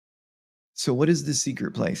So what is the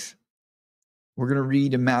secret place? We're going to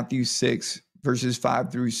read in Matthew 6, verses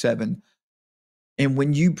 5 through 7. And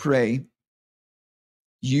when you pray,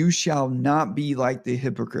 you shall not be like the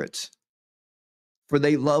hypocrites, for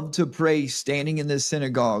they love to pray standing in the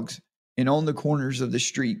synagogues and on the corners of the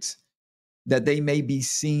streets, that they may be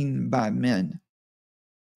seen by men.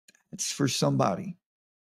 It's for somebody.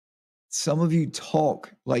 Some of you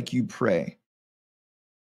talk like you pray.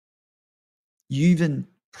 You even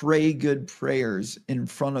pray good prayers in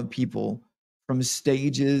front of people from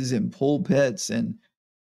stages and pulpits and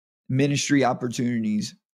ministry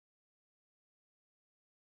opportunities.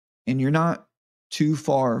 And you're not too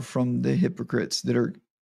far from the hypocrites that are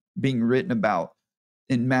being written about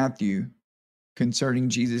in Matthew concerning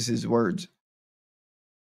Jesus' words.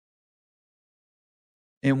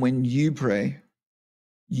 And when you pray,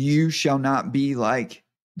 you shall not be like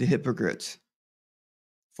the hypocrites,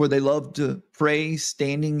 for they love to pray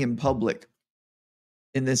standing in public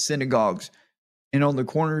in the synagogues and on the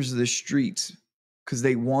corners of the streets, because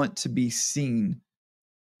they want to be seen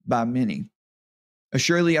by many.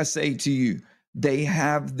 Surely I say to you, they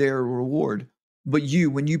have their reward. But you,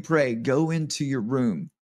 when you pray, go into your room,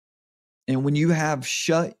 and when you have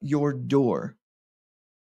shut your door,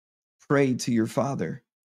 pray to your Father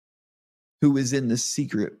who is in the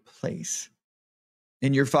secret place.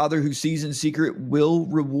 And your Father who sees in secret will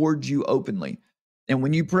reward you openly. And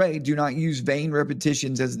when you pray, do not use vain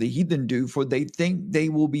repetitions as the heathen do, for they think they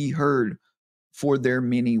will be heard for their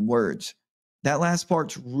many words. That last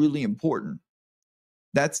part's really important.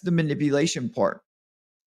 That's the manipulation part.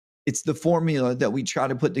 It's the formula that we try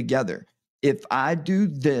to put together. If I do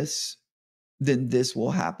this, then this will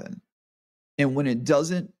happen. And when it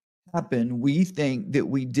doesn't happen, we think that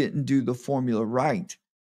we didn't do the formula right.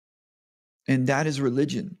 And that is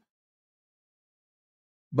religion.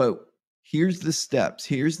 But here's the steps.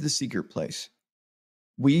 Here's the secret place.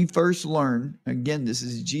 We first learn, again, this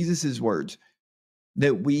is Jesus's words,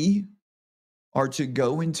 that we are to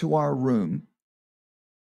go into our room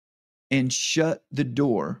and shut the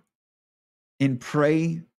door and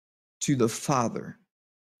pray to the Father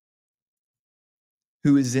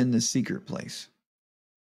who is in the secret place.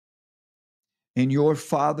 And your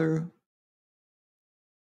Father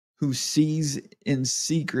who sees in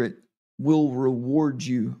secret will reward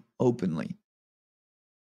you openly.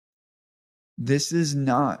 This is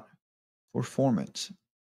not performance.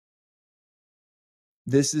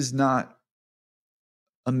 This is not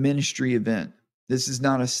a ministry event. This is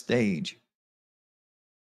not a stage.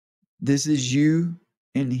 This is you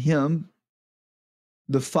and Him,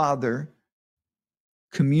 the Father,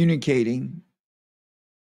 communicating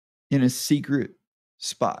in a secret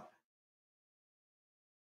spot.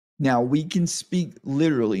 Now, we can speak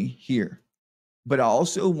literally here, but I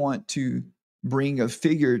also want to bring a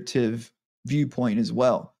figurative viewpoint as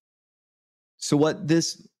well. So what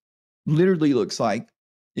this literally looks like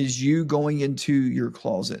is you going into your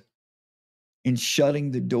closet and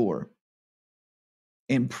shutting the door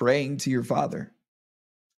and praying to your Father.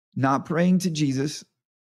 Not praying to Jesus.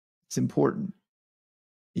 It's important.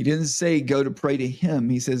 He didn't say go to pray to Him.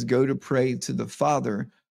 He says go to pray to the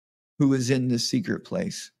Father who is in the secret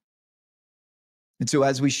place. And so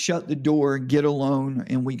as we shut the door, get alone,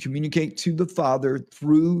 and we communicate to the Father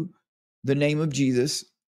through the name of Jesus,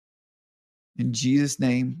 in Jesus'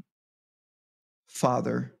 name,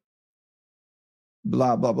 Father,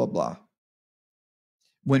 blah, blah, blah, blah.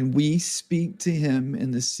 When we speak to Him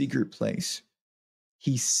in the secret place,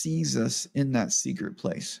 He sees us in that secret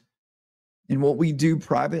place. And what we do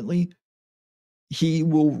privately, He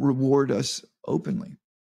will reward us openly.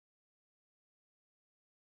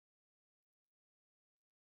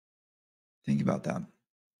 Think about that.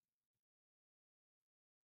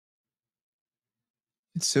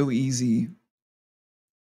 It's so easy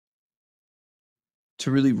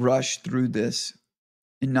to really rush through this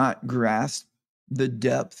and not grasp the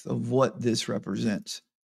depth of what this represents.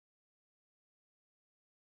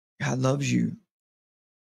 God loves you.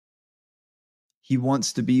 He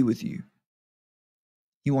wants to be with you.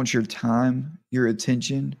 He wants your time, your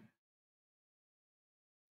attention.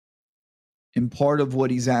 And part of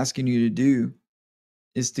what He's asking you to do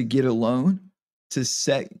is to get alone, to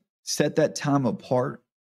set that time apart,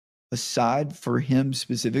 aside for Him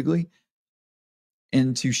specifically.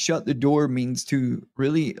 And to shut the door means to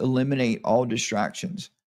really eliminate all distractions.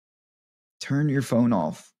 Turn your phone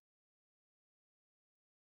off.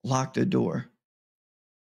 Lock the door.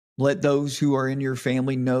 Let those who are in your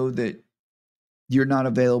family know that you're not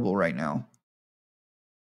available right now.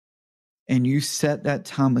 And you set that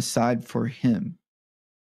time aside for Him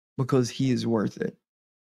because He is worth it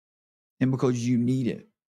and because you need it.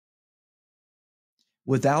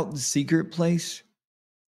 without the secret place,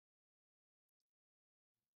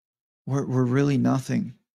 we're really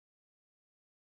nothing.